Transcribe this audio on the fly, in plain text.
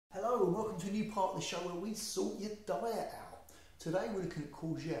and welcome to a new part of the show where we sort your diet out. Today we're looking at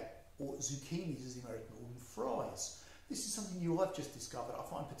courgette, or zucchinis as the American call them, fries. This is something new I've just discovered. I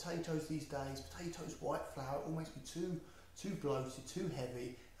find potatoes these days, potatoes, white flour, it all makes me too bloated, too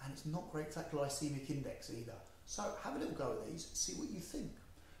heavy, and it's not great for that glycemic index either. So have a little go at these, see what you think.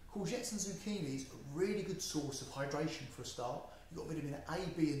 Courgettes and zucchinis are a really good source of hydration for a start. You've got vitamin A,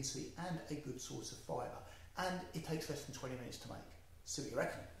 B and C and a good source of fibre. And it takes less than 20 minutes to make. See what you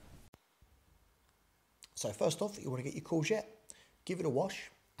reckon. So first off, you want to get your courgette, give it a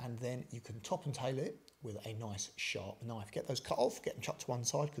wash, and then you can top and tail it with a nice sharp knife. Get those cut off, get them chucked to one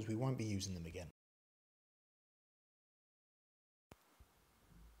side because we won't be using them again.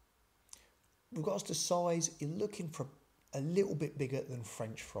 Regards to size, you're looking for a little bit bigger than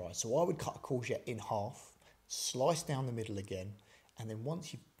French fries. So I would cut a courgette in half, slice down the middle again, and then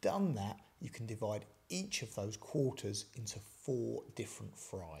once you've done that, you can divide each of those quarters into 4 different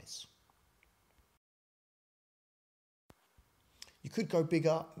fries. You could go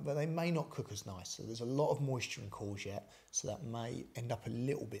bigger, but they may not cook as nice. So there's a lot of moisture in courgette, so that may end up a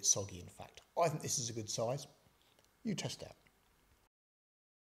little bit soggy in fact. I think this is a good size. You test out.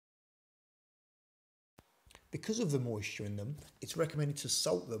 Because of the moisture in them, it's recommended to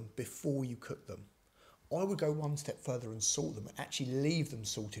salt them before you cook them. I would go one step further and salt them and actually leave them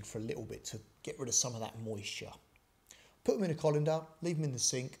salted for a little bit to get rid of some of that moisture. Put them in a colander, leave them in the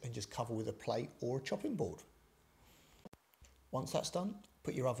sink and just cover with a plate or a chopping board. Once that's done,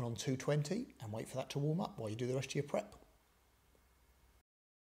 put your oven on 220 and wait for that to warm up while you do the rest of your prep.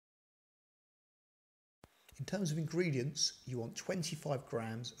 In terms of ingredients, you want 25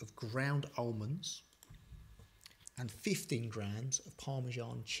 grams of ground almonds and 15 grams of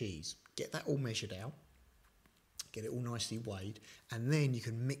Parmesan cheese. Get that all measured out, get it all nicely weighed, and then you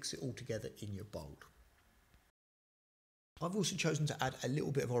can mix it all together in your bowl. I've also chosen to add a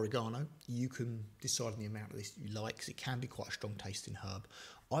little bit of oregano. You can decide on the amount of this you like because it can be quite a strong tasting herb.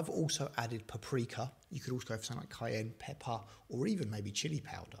 I've also added paprika. You could also go for something like cayenne pepper or even maybe chili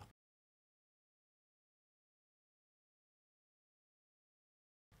powder.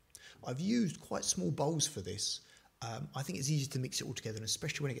 I've used quite small bowls for this. I think it's easy to mix it all together, and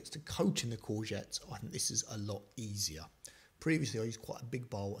especially when it gets to coating the courgettes, I think this is a lot easier. Previously I used quite a big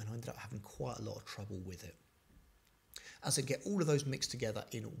bowl and I ended up having quite a lot of trouble with it. As I get all of those mixed together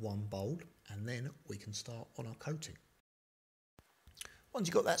in one bowl, and then we can start on our coating. Once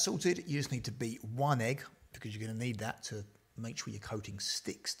you've got that sorted, you just need to beat 1 egg, because you're going to need that to make sure your coating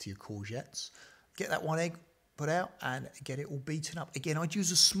sticks to your courgettes. Get that 1 egg put out and get it all beaten up. Again, I'd use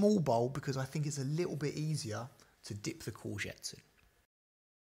a small bowl because I think it's a little bit easier to dip the courgettes in.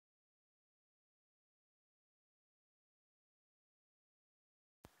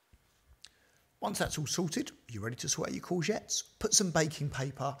 Once that's all sorted, you're ready to sort out your courgettes. Put some baking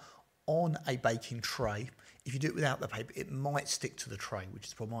paper on a baking tray. If you do it without the paper, it might stick to the tray, which is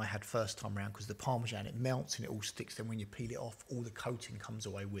the problem I had first time around because the Parmesan, it melts and it all sticks. Then when you peel it off, all the coating comes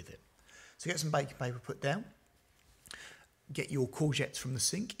away with it. So get some baking paper put down. Get your courgettes from the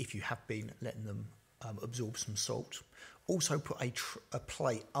sink if you have been letting them absorb some salt. Also put a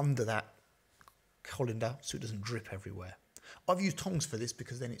plate under that colander so it doesn't drip everywhere. I've used tongs for this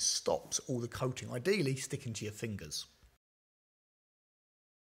because then it stops all the coating, ideally sticking to your fingers.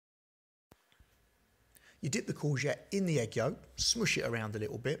 You dip the courgette in the egg yolk, smush it around a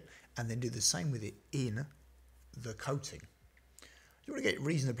little bit, and then do the same with it in the coating. You want to get it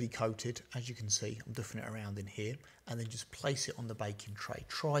reasonably coated, as you can see, I'm duffing it around in here, and then just place it on the baking tray.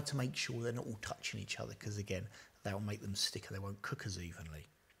 Try to make sure they're not all touching each other, because again, that will make them stick and they won't cook as evenly.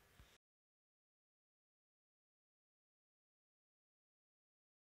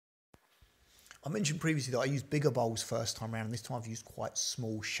 I mentioned previously that I used bigger bowls first time around, and this time I've used quite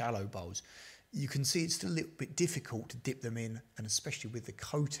small, shallow bowls. You can see it's still a little bit difficult to dip them in, and especially with the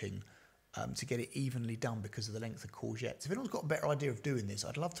coating, to get it evenly done because of the length of courgettes. If anyone's got a better idea of doing this,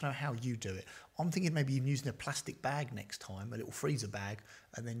 I'd love to know how you do it. I'm thinking maybe even using a plastic bag next time, a little freezer bag,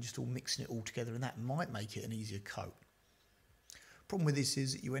 and then just all mixing it all together, and that might make it an easier coat. Problem with this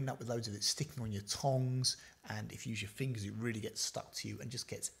is that you end up with loads of it sticking on your tongs, and if you use your fingers it really gets stuck to you and just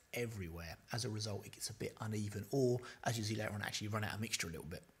gets everywhere. As a result, it gets a bit uneven, or as you see later on, actually run out of mixture a little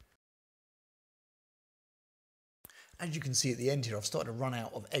bit. As you can see at the end here, I've started to run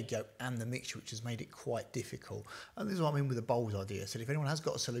out of egg yolk and the mixture, which has made it quite difficult. And this is what I mean with the bowls idea. So if anyone has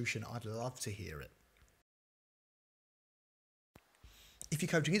got a solution, I'd love to hear it. If your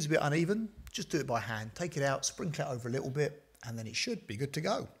coating is a bit uneven, just do it by hand. Take it out, sprinkle it over a little bit, and then it should be good to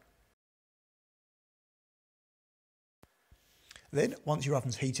go. Then, once your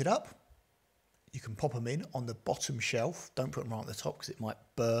oven's heated up, You can pop them in on the bottom shelf. Don't put them right on the top because it might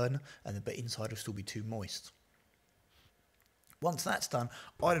burn and the bit inside will still be too moist. Once that's done,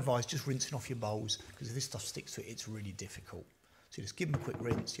 I'd advise just rinsing off your bowls because if this stuff sticks to it, it's really difficult. So you just give them a quick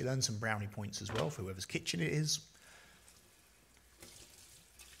rinse. You'll earn some brownie points as well for whoever's kitchen it is.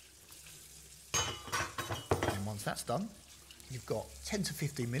 And once that's done, you've got 10 to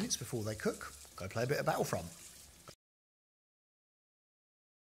 15 minutes before they cook. Go play a bit of Battlefront.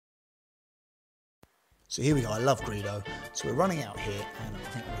 So here we go, I love Greedo. So we're running out here and I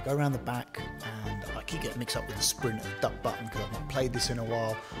think I'm gonna go around the back and I keep getting mixed up with the sprint and the duck button because I've not played this in a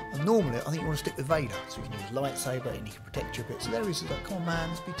while. And normally I think you want to stick with Vader so you can use lightsaber and he can protect you a bit. So there he is, like, come on man,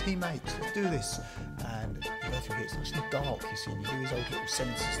 let's be teammates, let's do this. And you go through here, it's actually dark, you see, and you do his old little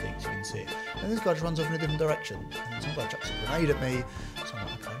sensors things, you can see it. And this guy just runs off in a different direction. And then some guy chucks a grenade at me. So I'm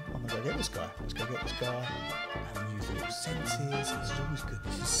like, okay, I'm gonna go get this guy. Let's go get this guy. And then use the little sensors. This is always good,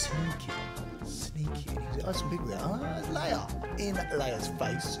 this is sneaky. Sneaky. Oh, some people there. Oh, there's Leia. In Leia's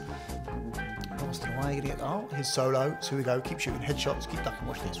face. Blasting away. Gonna get, oh, here's Solo. So here we go. Keep shooting headshots. Keep ducking.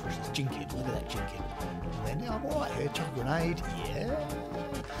 Watch this. Watch this. Jinking. Look at that jinking. And then, yeah, I'm alright here. Chuck a grenade. Yeah.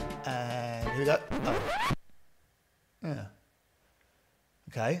 And here we go. Oh. Yeah.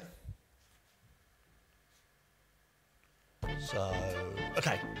 Okay. So,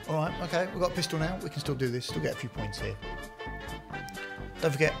 okay. Alright, okay. We've got a pistol now. We can still do this. Still get a few points here. Don't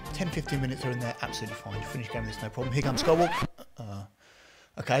forget, 10-15 minutes are in there, absolutely fine. You finish game with this, no problem. Here comes Skywalker.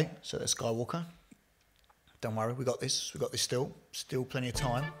 Okay, so there's Skywalker. Don't worry, we got this still. Still plenty of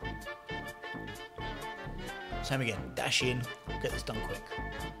time. Same again, dash in, get this done quick.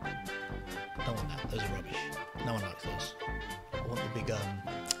 Don't want that, those are rubbish. No one likes those. I want the big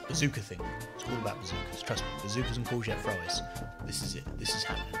bazooka thing. It's all about bazookas, trust me. Bazookas and Courgette Fries. This is it, this is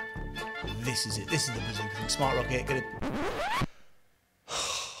happening. This is it, this is the bazooka thing. Smart rocket, get it.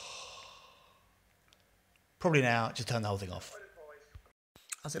 Probably now, just turn the whole thing off.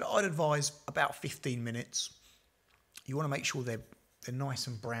 I said I'd advise about 15 minutes. You want to make sure they're nice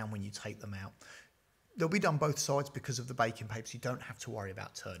and brown when you take them out. They'll be done both sides because of the baking paper, so you don't have to worry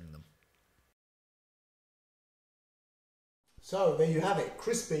about turning them. So there you have it,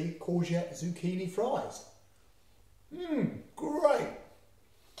 crispy courgette zucchini fries. Great.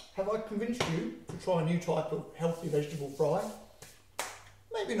 Have I convinced you to try a new type of healthy vegetable fry?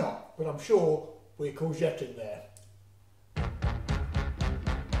 Maybe not, but I'm sure we're courgette in there.